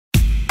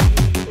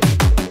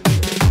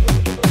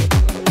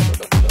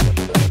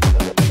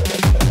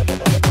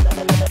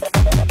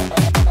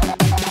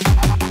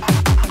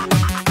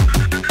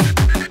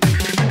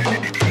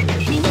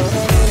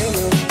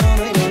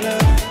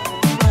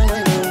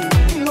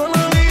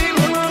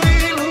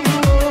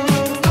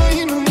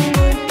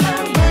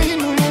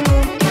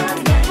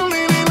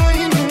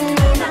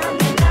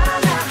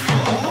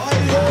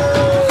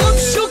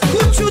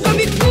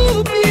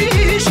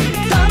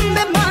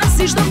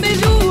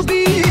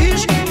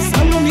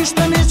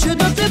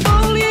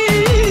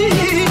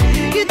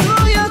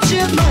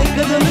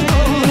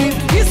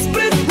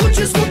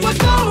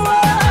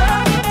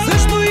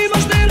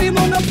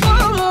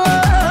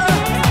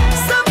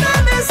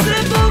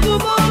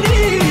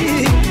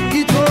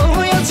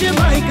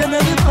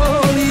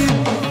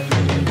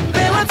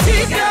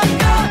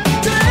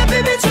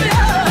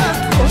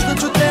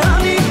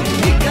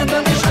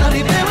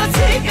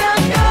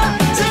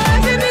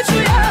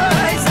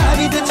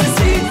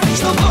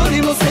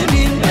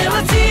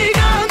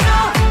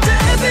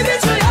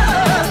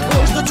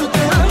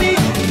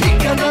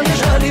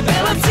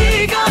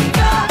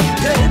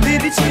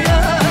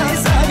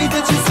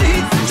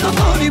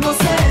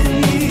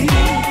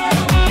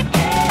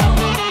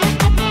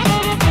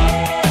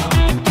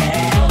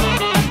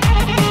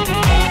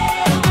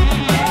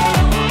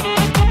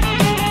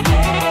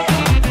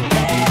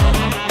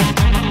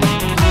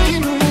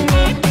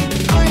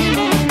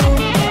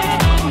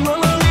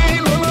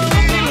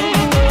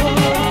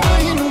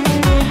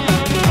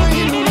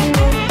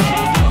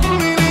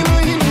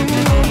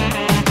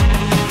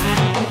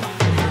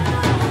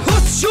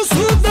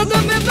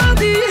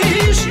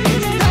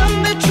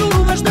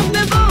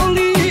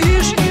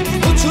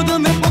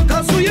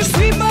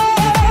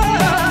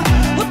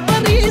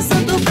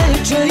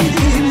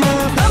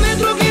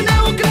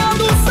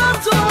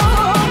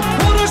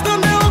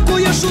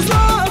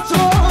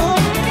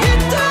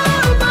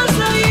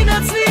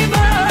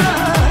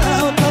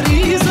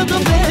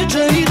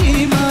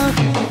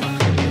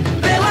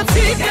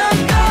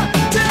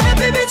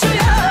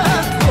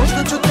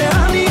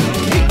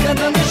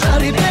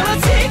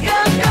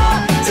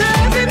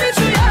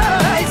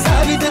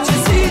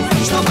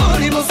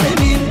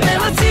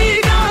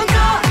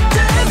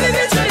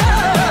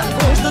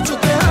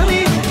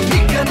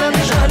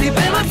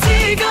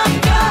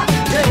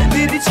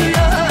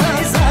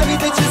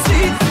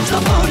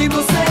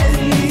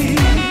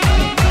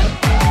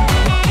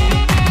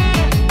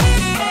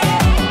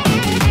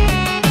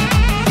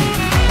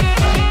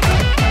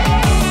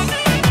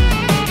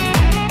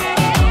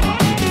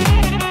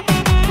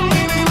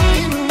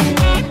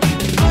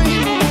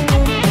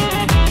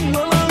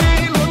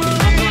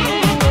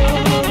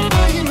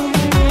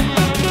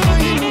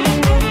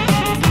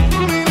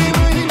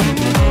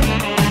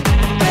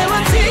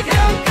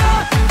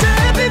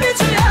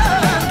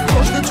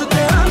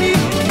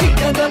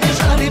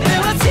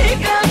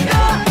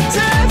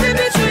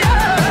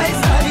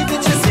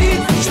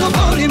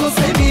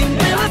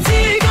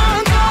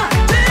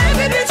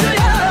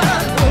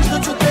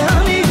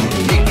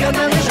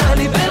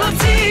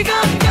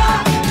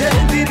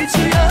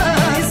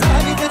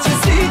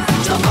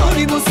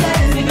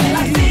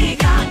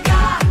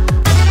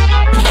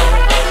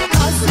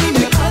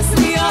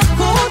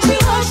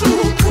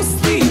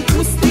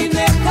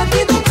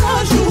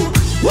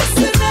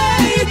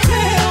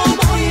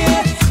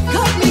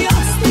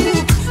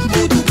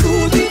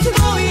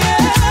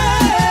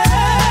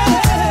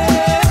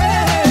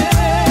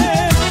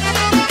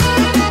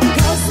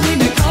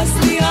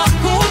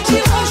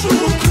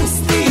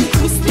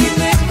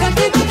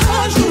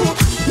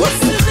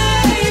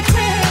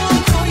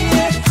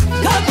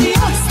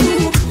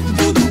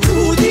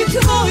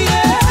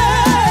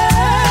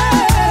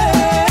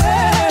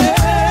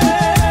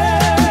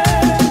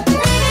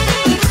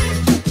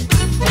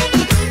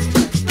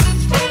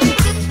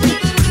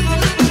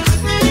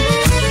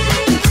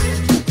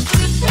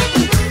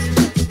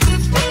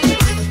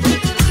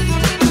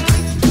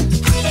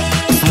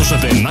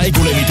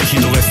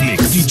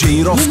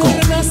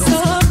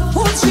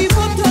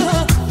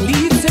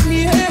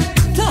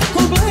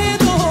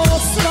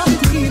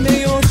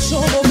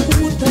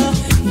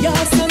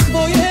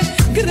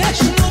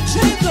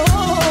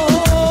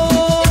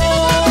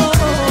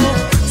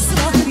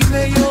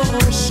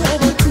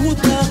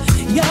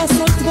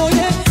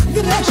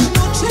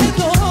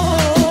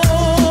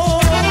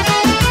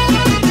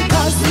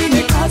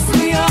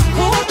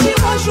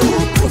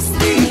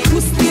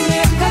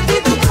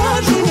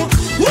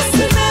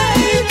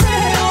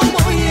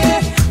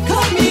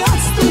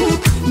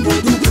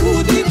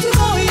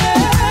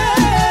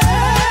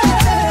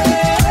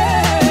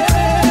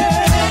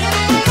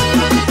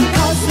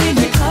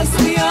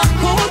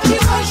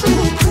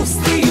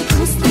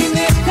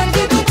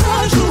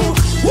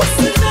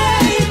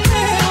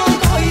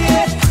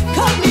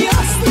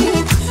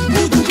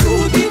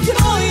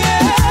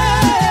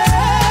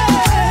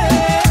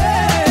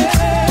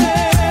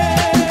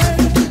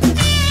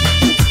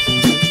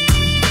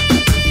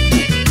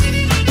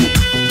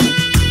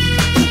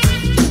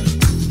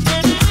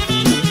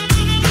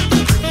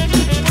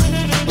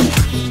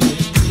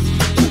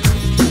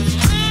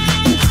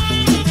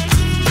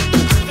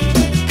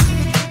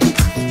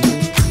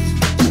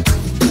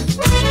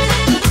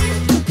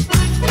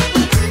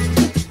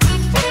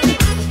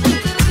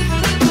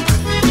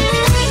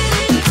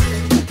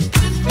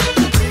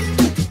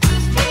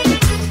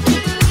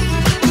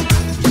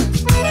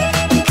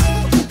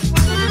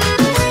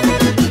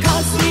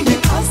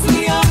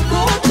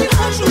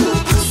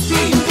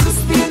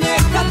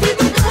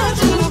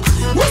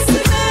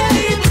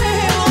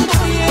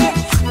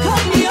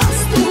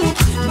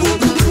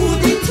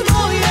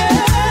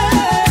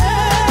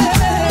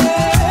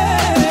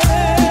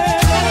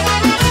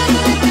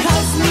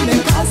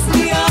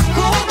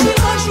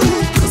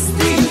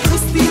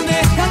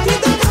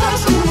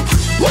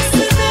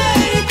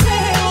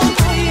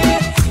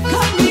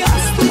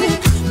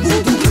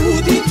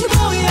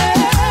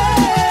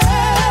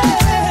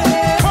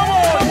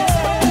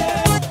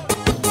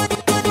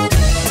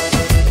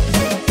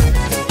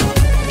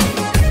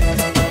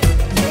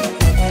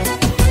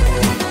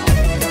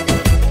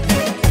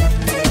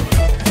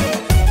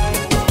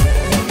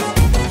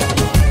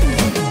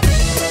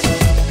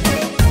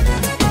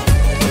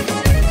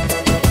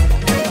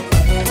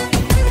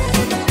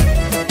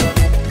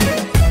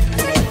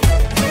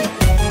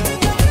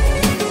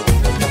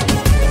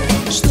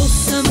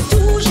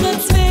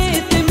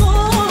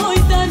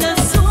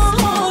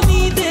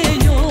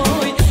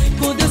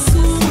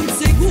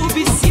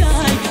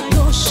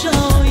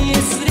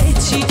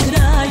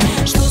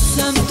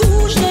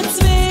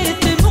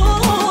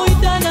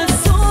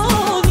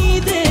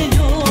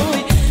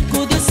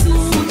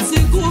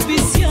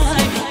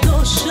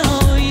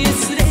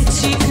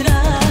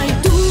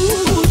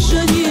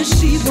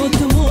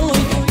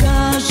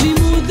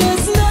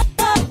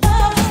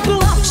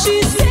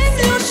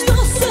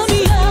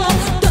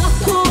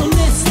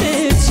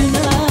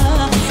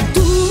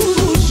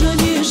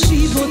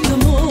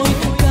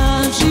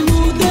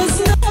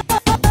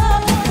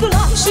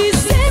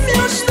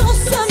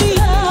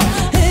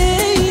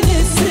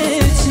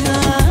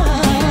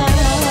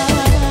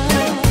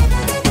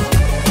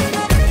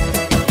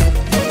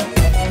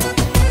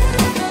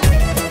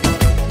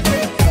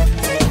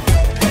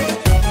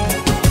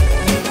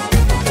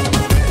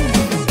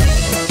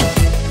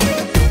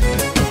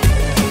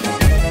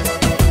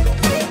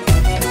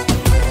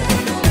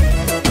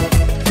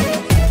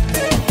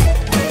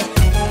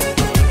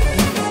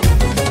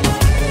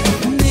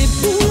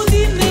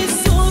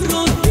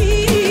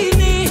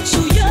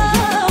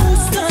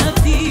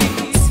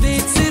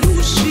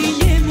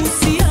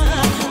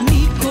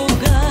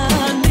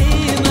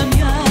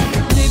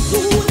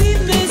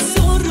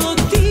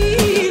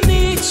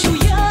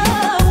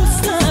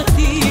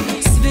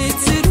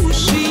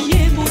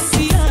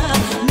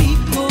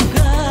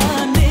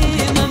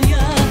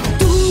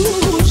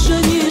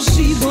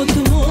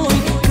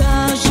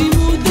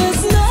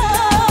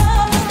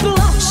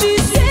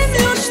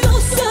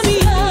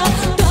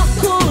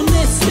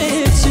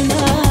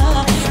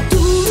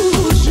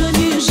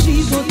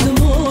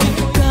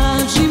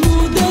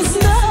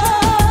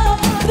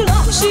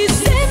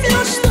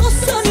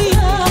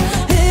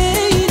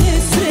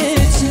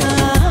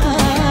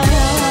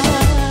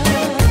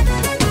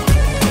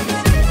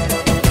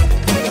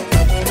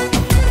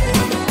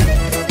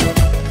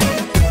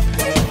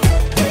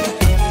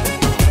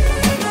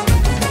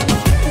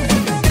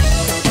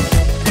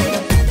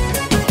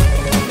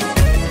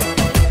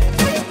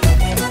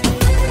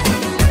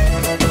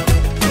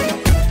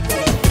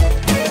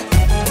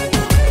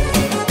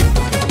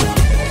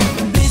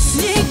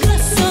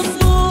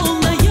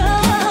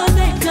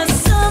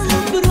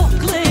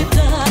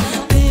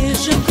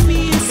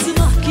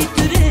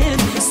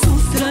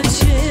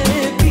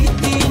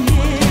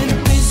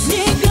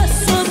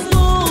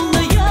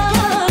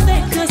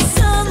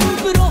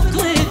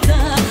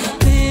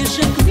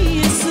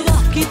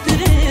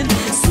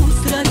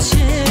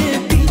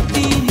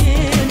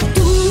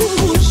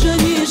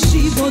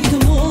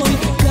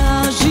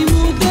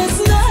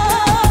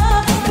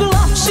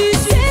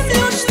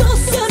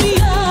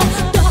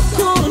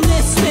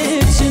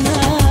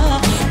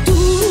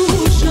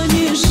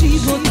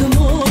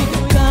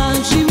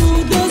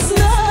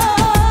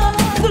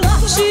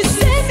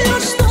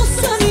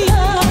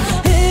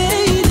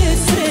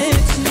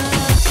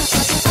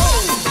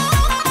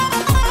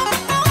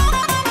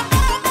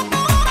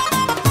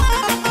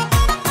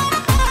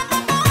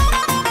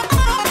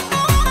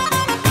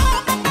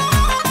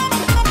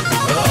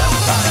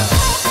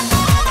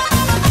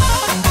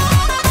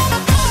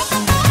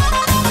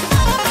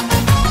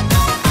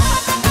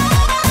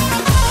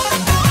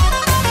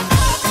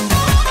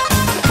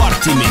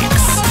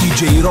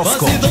DJ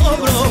Rosko. Pazi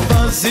dobro,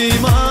 pazi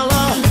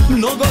mala,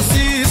 mnogo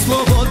si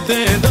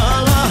slobode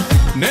dala.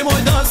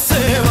 Nemoj da se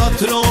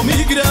vatrom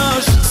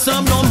igraš,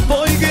 sa mnom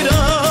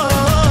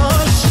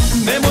poigraš.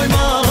 Nemoj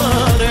mala,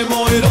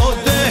 nemoj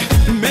rode,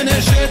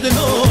 mene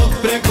žedno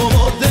preko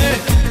vode.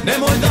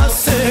 Nemoj da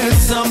se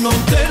sa mnom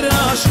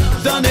teraš,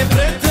 da ne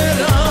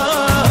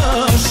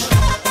preteraš.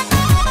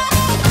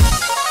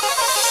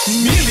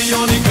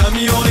 Milioni,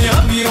 kamioni,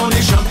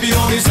 avioni,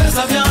 šampioni, sve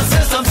sam ja,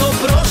 sve sam to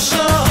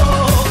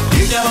prošao.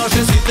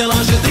 Ignjavaše, site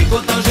laže,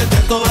 trikotaže,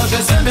 tetovaže,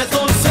 sve me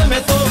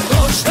to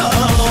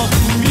koštalo.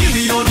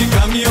 Milioni,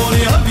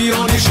 kamioni,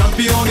 avioni,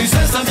 šampioni,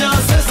 sve sam ja,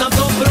 sve sam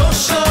to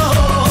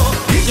prošao.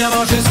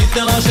 Ignjavaše,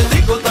 site laže,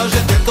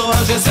 trikotaže,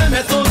 tetovaže, sve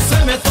me to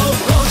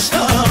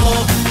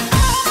koštalo.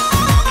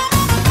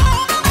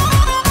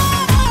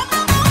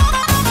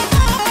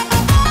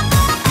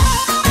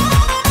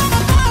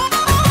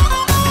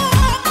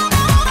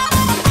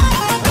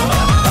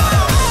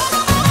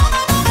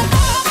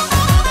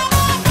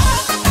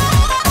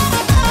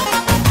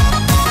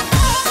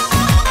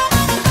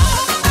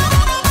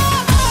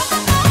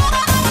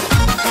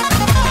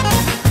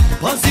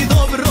 Pazi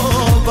dobro,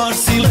 baš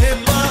si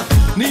lepa,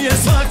 nije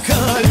svaka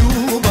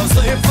ljubav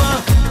slepa.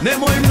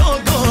 Nemoj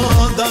mnogo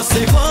da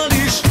se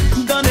hvališ,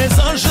 da ne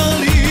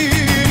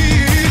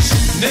zažališ.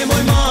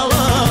 Nemoj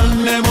mala,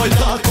 nemoj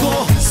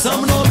tako, sa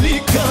mnom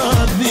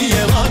nikad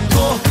nije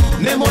lako.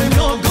 Nemoj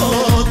mnogo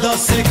da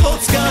se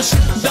kockaš,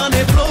 da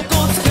ne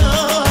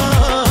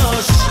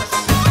prokockaš.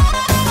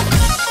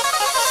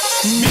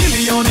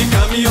 Milioni,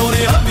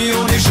 kamioni,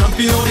 avioni,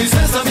 šampioni,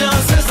 sve sam ja,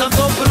 sve sam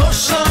to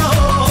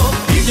prošao.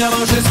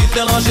 Ignjavaše,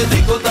 site laže,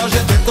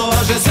 trikotaže,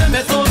 tetovaže, sve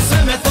me to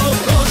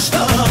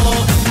koštalo.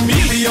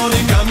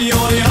 Milioni,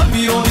 kamioni,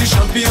 avioni,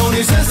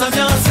 šampioni, sve sam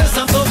ja, sve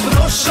sam to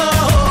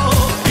prošao.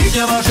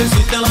 Ignjavaše,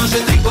 site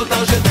laže,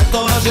 trikotaže,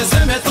 tetovaže,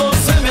 sve me to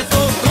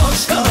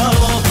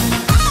koštalo.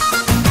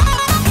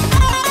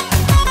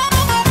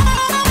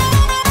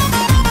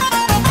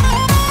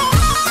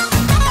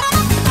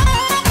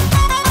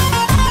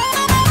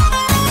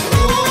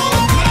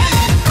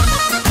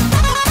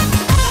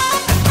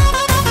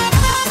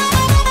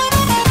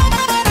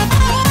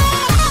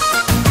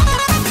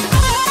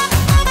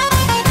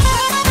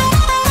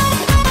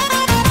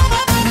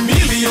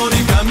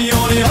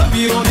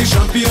 Avioni,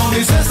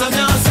 šampioni, sve sam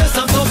ja, sve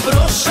sam to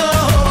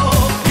prošao.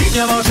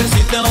 Ignjavaše,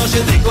 site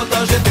laže,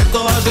 trikotaže,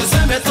 tetovaže,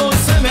 sve me to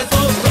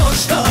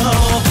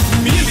koštalo.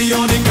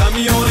 Milioni,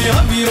 kamioni,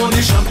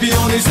 avioni,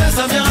 šampioni, sve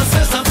sam ja,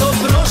 sve sam to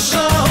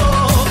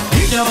prošao.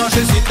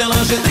 Ignjavaše, site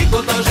laže,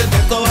 trikotaže,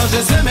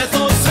 tetovaže, sve me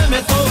to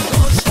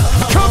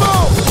koštalo. Come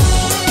on!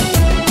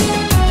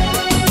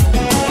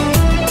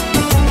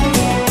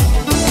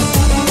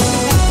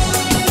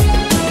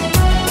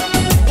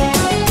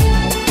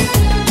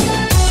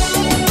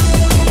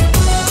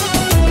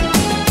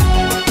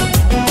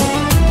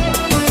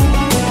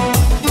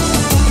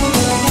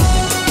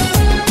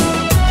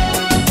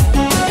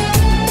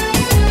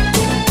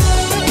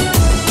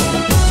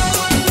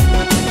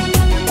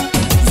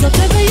 Za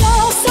tebe ja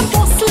sam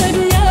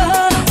posljednja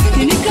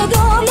i nikad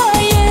ona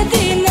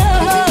jedina.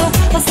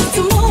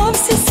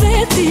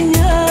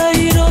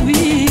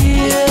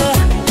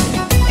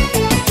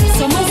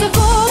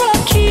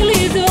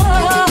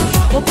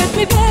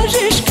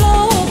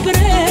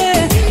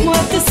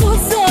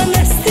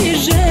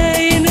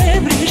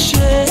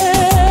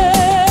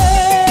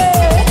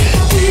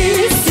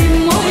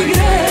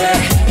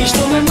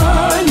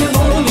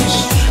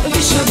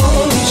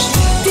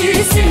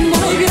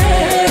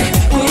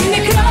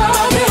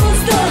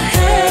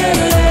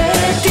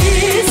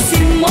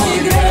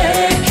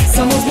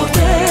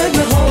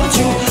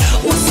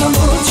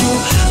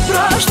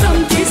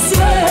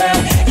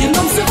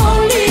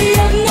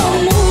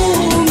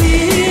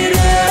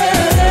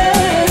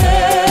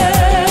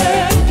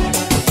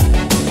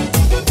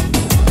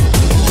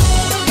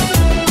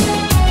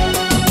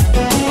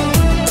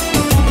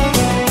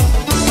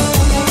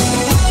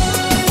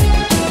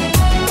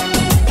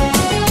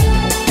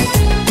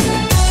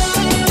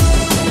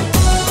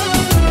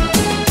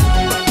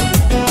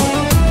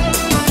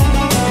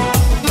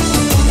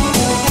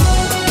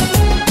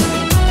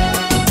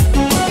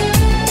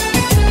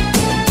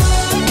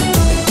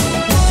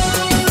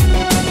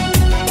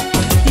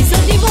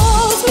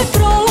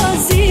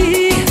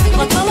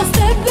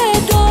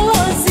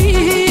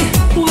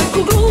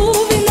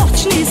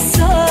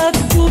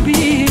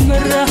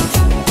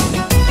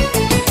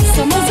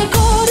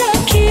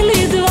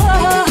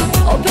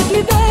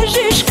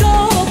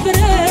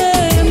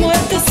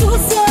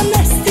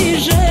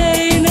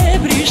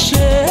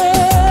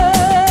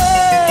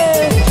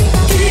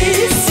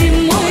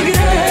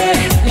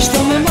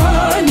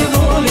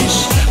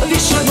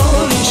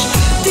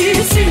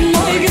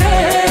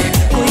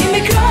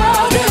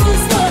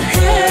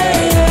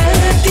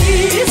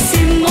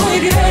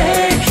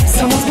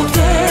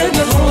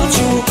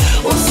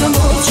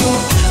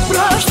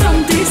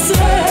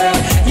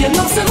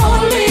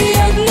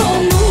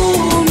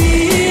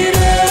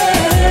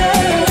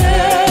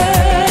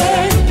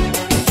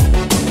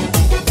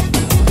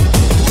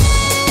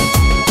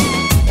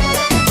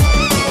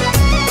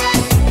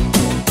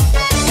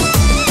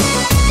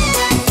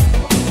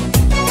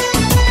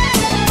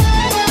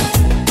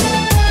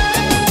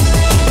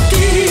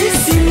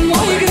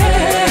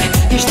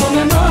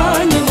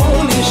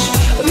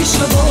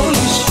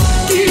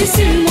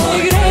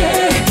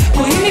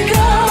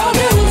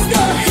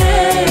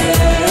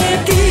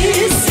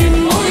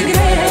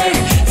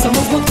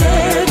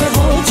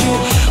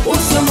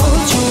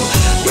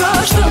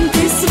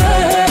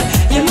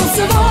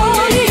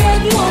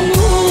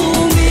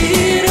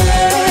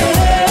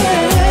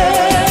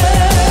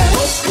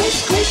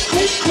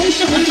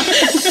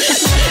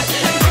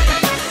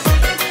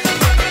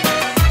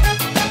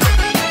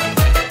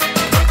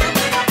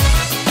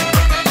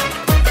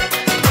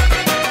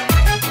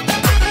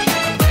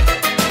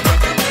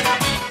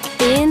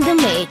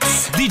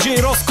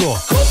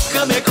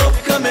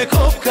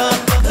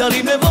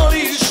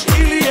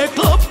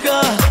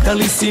 Da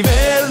li si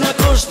verna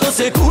ko što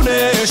se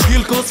kuneš,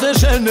 il ko sve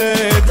žene,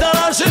 da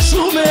lažeš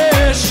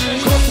umeš?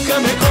 Kopka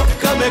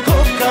me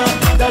kopka,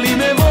 da li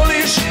me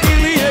voliš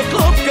ili je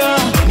klopka?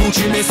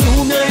 Muči me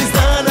sumnja iz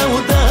dana u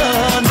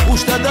dan, u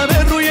šta da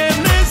verujem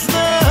ne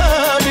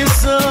znam i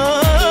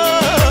sam.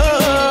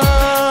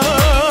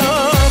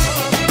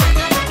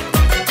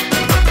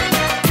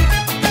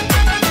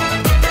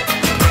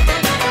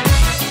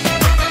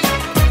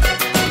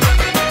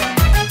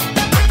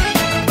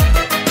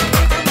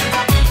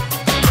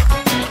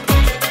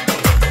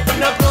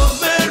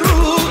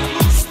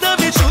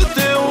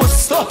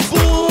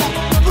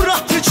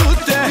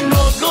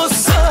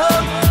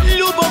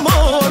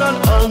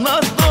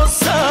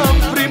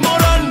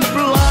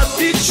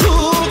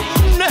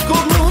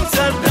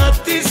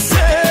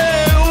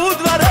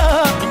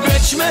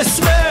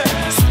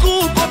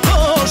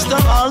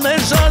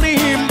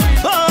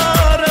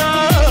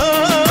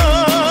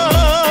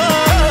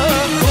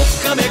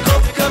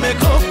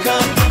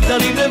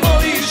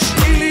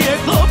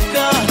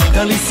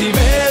 Da li si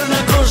verna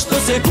ko što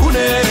se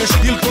kuneš,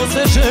 il ko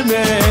sve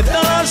žene, da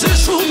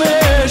lažeš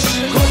umeš?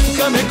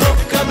 Kopka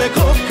me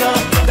kopka,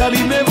 da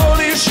li me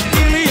voliš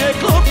ili je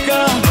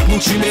klopka?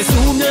 Muči me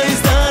sumnja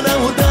iz dana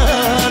u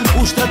dan,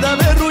 u šta da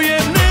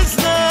verujem ne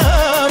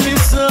znam i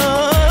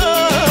sam.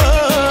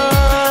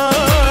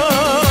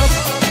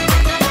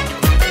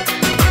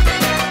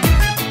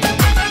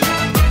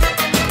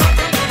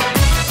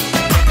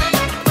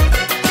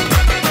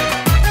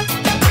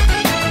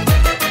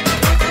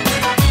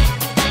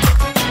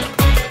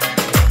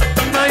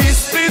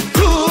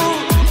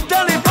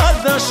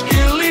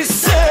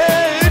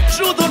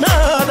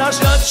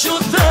 Ja ću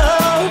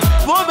da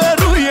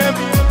poverujem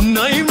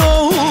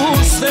naivno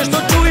u sve što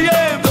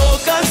čujem,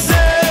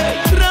 dokaze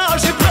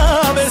traži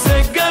prave,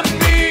 svega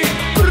mi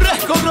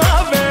preko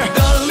glave.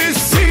 Da li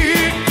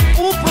si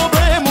u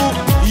problemu,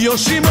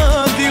 još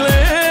imam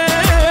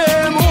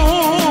dilemu?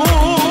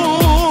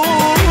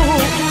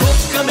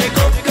 Kopka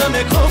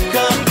me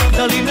kopka,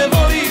 da li me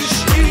voliš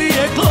ili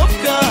je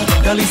klopka?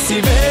 Da li si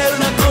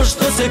verna ko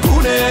što se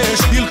kuneš,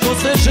 il ko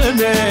sve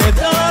žene,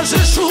 da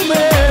lažeš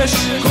umeš?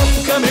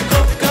 Kopka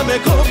me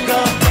kopka,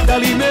 da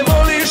li me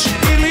voliš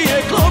ili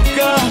je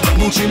klopka?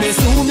 Muči me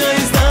sumnja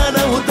iz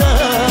dana u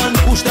dan,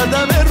 u šta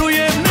da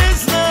verujem ne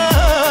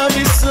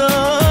znam i sam.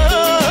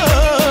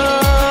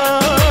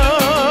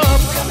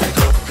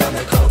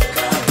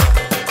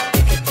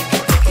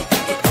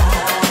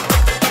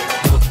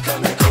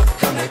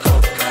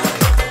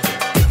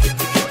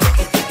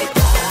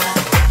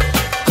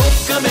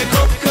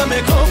 Kopka me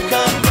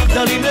kopka,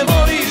 da li me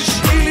voliš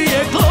ili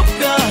je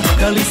klopka?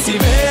 Da li si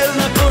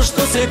verna ko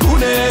što se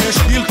kuneš,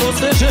 il ko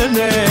sve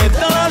žene,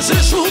 da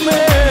lažeš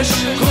umeš?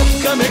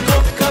 Kopka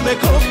me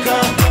kopka,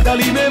 da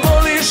li me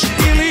voliš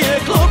ili je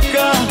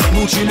klopka?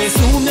 Muči me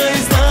sumnja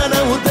iz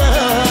dana u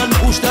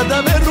dan, u šta da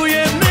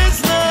verujem ne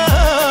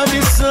znam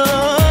i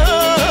sam.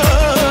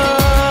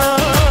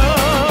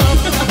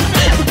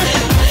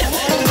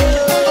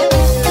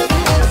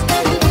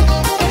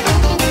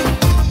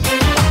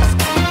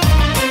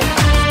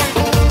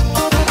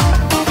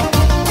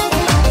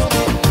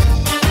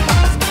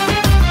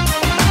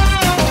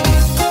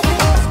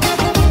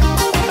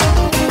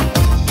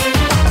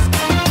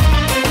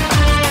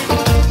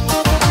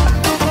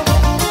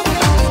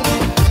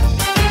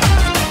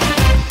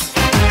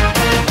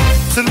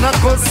 Crna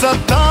kosa,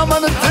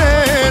 taman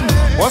ten,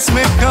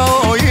 osmeh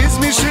kao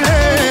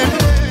izmišljen,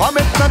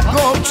 pametna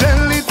ko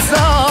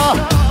pčelica,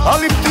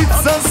 ali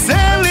ptica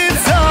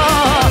selica,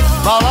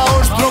 mala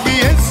oštrog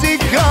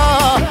jezika,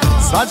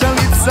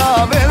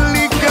 svađalica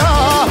velika,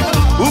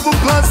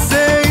 uvukla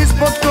se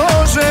ispod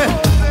kože,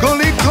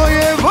 koliko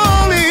je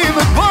volim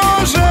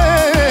Bože.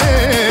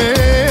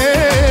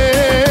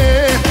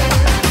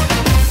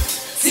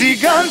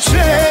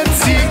 Ciganče,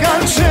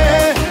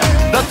 ciganče,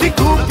 da ti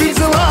kupim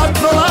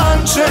zlatno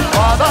lanče,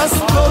 pa da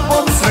s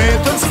tobom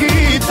svetom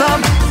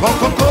skitam,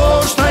 koliko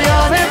košta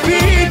ja ne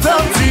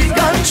pitam.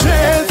 Ciganče,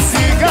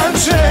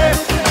 ciganče,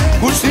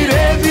 kućni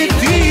red mi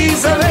ti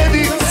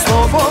zavedi, s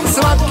tobom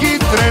svaki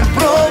tren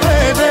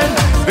proveden,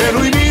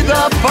 veruj mi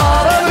da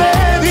para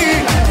vredi,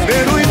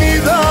 veruj mi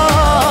da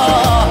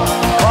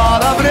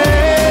para vredi.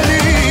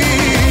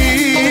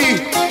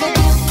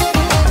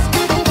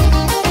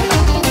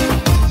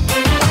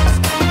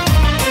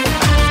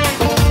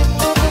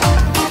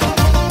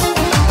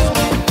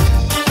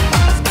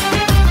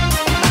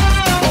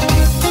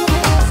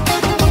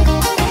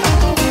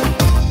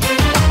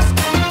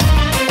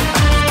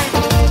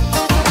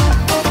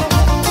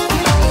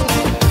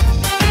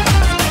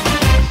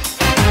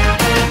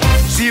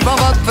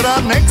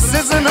 Nek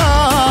se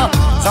zna,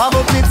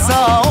 zavodnica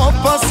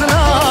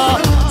opasna,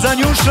 za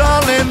nju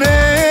šale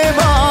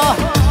nema,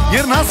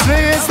 jer na sve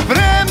je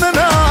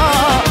spremna.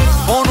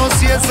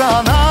 Ponos je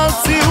za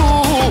naciju,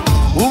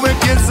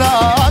 uvek je za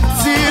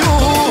akciju,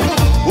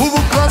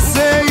 uvukla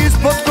se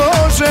ispod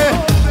kože,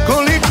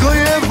 koliko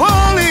je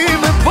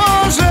volim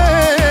Bože.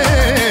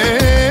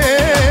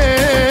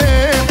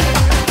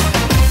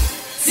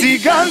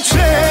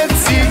 Ciganče,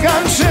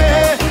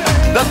 ciganče,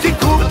 da ti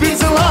kupim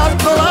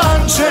zlatno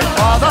lanče,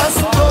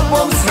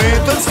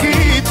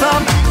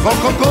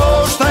 koliko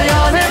košta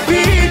ja ne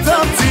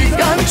pitam.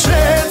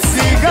 Ciganče,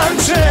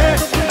 ciganče,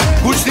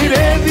 kućni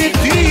red i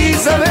ti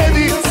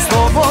zavedi, s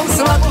tobom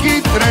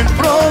svaki tren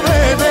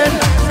proveden.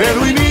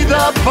 Veruj mi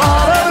da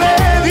para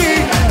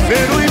vredi,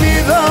 veruj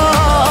mi da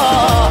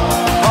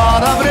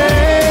para vredi.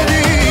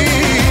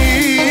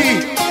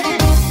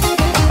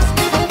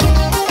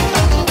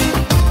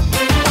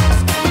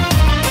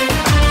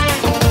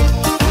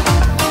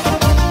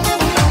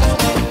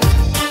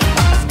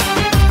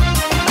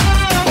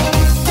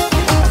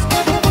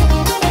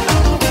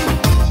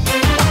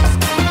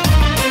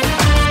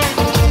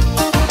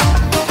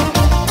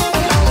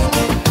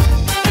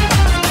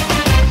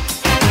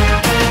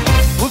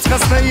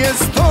 Je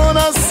 100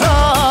 na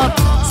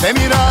sat, sve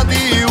mi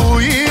radi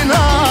u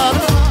inat.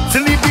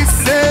 Crni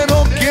biser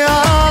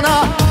okeana,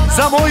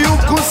 za moj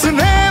ukus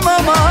nema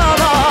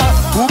mana.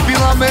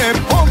 Kupila me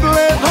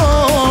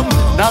pogledom,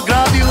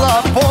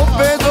 nagradila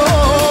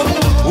pobedom.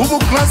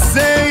 Uvukla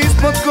se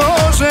ispod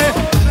kože,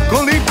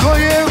 koliko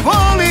je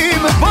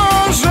volim,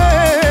 Bože.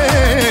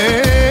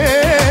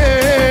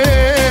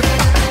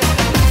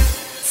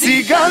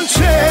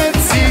 Ciganče,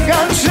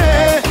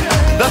 ciganče,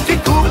 da ti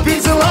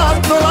kupim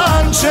zlatno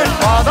lanče,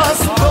 pa da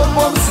s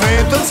tobom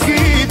svetom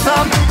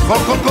skitam.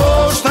 Koliko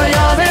košta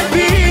ja ne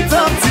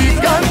pitam.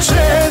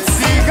 Ciganče,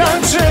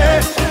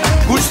 ciganče,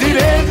 kućni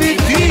red mi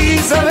ti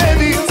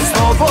zavedi, s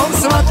tobom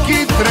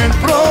svaki tren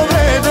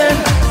proveden.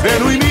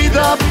 Veruj mi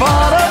da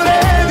para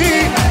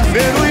vredi,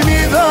 veruj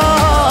mi da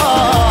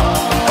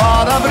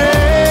para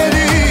vredi.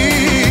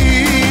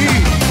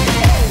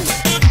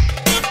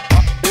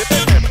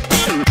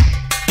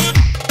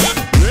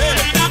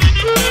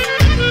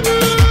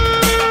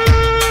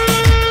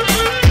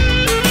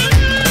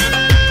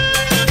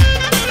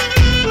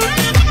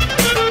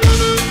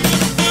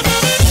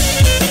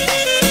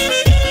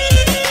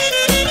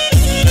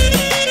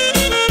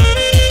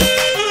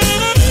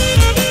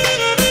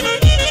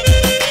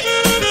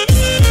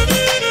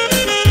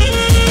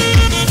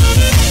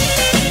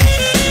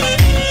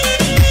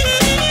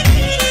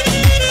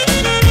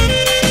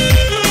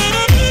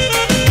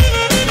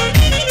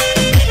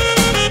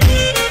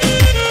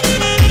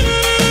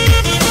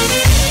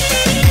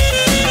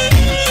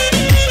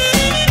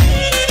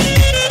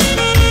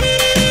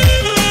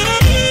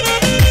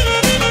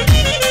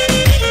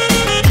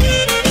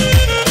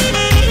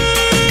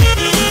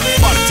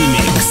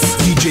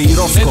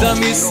 Ne da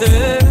mi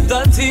se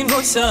da ti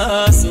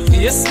noćas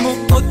pjesmu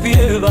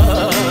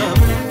otpjevam,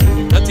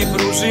 da ti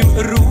pružim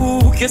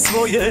ruke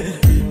svoje,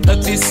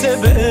 da ti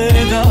sebe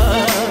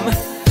dam.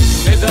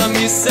 Ne da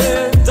mi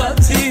se da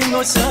ti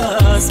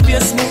noćas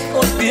pjesmu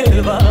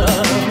otpjevam,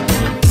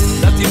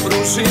 da ti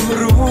pružim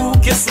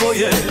ruke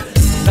svoje,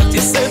 da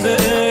ti sebe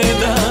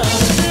dam.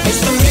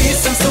 Ništa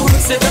nisam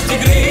sunce da ti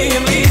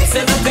grijem lice,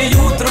 da te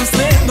jutrom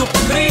sledno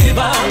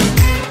pokrivam.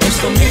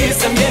 Što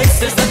nisam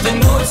mjesec da te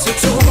noću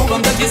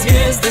čuvam, da ti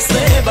zvijezde s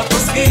neba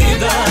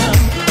poskidam.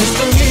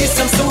 Što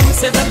nisam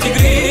sunce da ti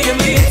grijem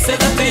lice,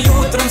 da te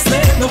jutrom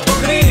sledno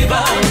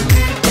pokrivam.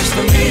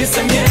 Što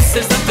nisam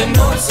mjesec da te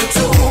noću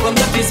čuvam,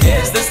 da ti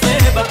zvijezde s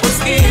neba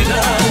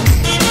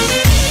poskidam.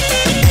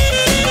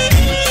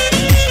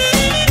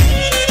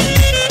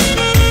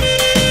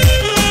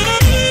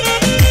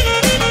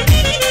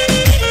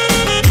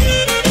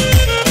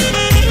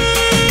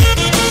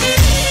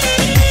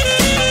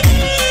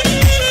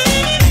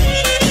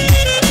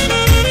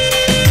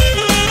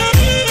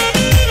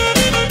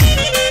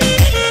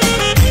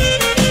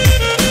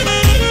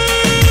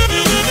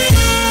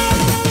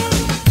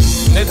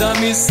 Da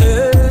mi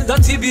se da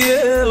ti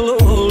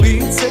bijelo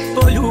lice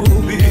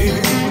poljubim,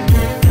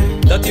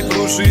 da ti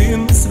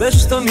pružim sve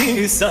što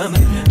nisam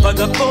pa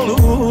da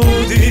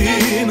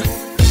poludim.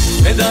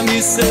 Ne da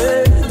mi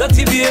se da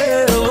ti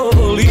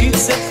bijelo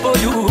lice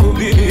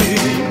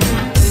poljubim,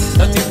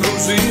 da ti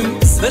pružim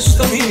sve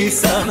što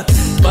nisam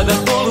pa da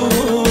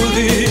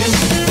poludim.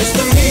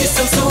 Nešto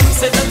nisam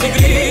sunce da ti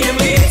grijem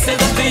lice,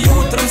 da te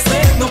jutrom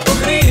sledno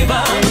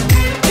pokrivam.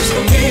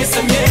 Što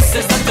nisam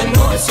mjesec da te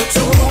noću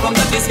čuvam,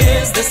 da ti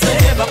zvijezde s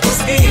neba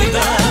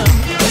poskidam.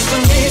 Što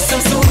nisam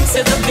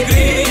sunce da ti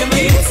grijem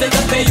lice,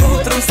 da te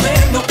jutrom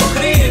sledno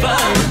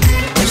pokrivam.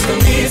 Što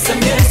nisam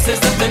mjesec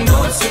da te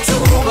noću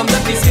čuvam, da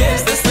ti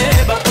zvijezde s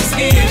neba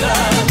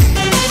poskidam.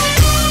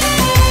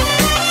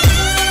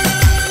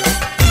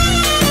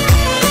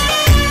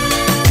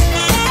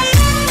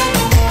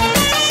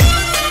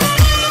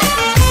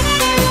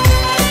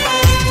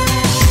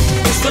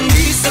 Što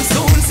nisam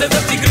sunce da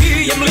ti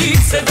grijem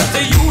lice, da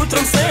te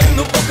jutrom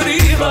sledno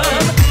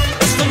pokrivam.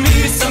 Što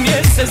nisam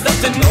mjesec da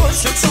te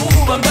noću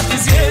čuvam, da ti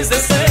zvijezde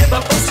s neba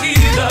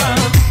poskidam.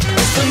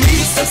 Što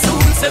nisam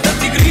sunce da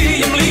ti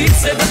grijem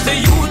lice, da te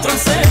jutrom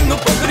sledno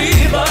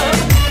pokrivam.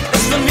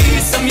 Što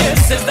nisam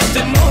mjesec da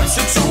te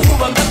noću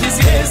čuvam, da ti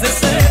zvijezde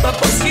s neba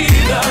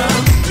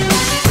poskidam.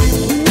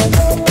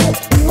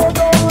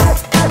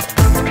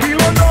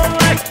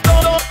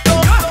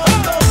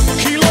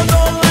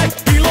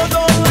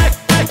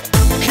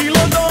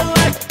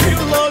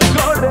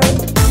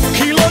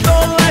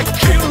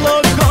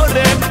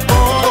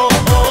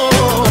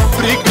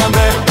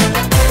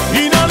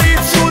 I na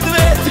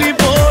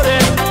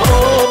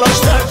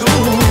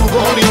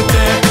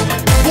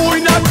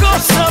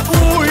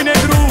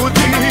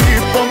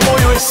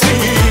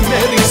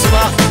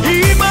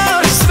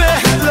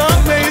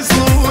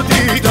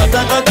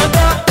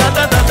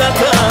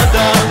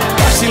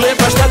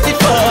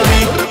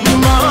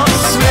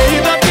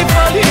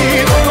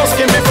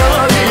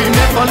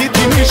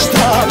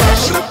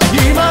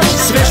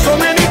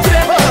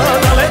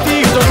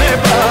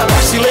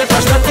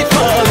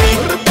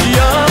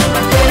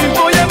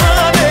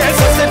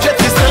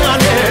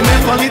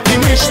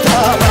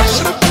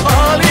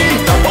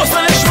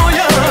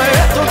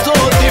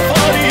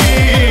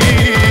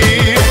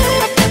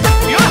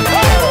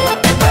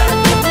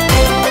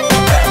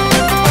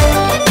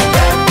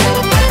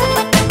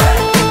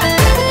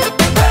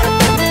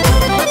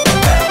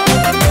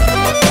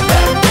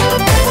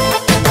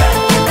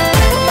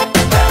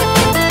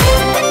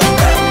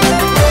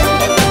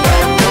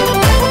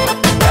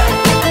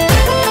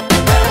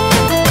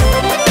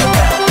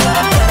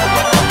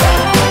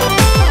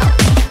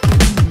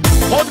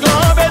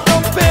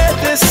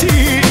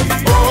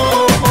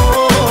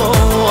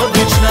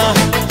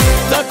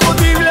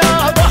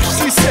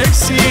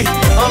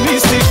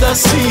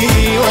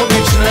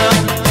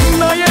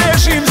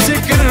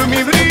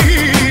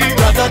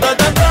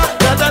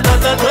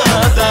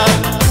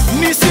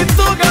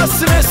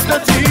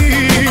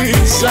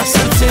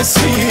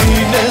si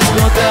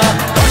nezgoda.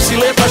 Baš si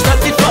lepa šta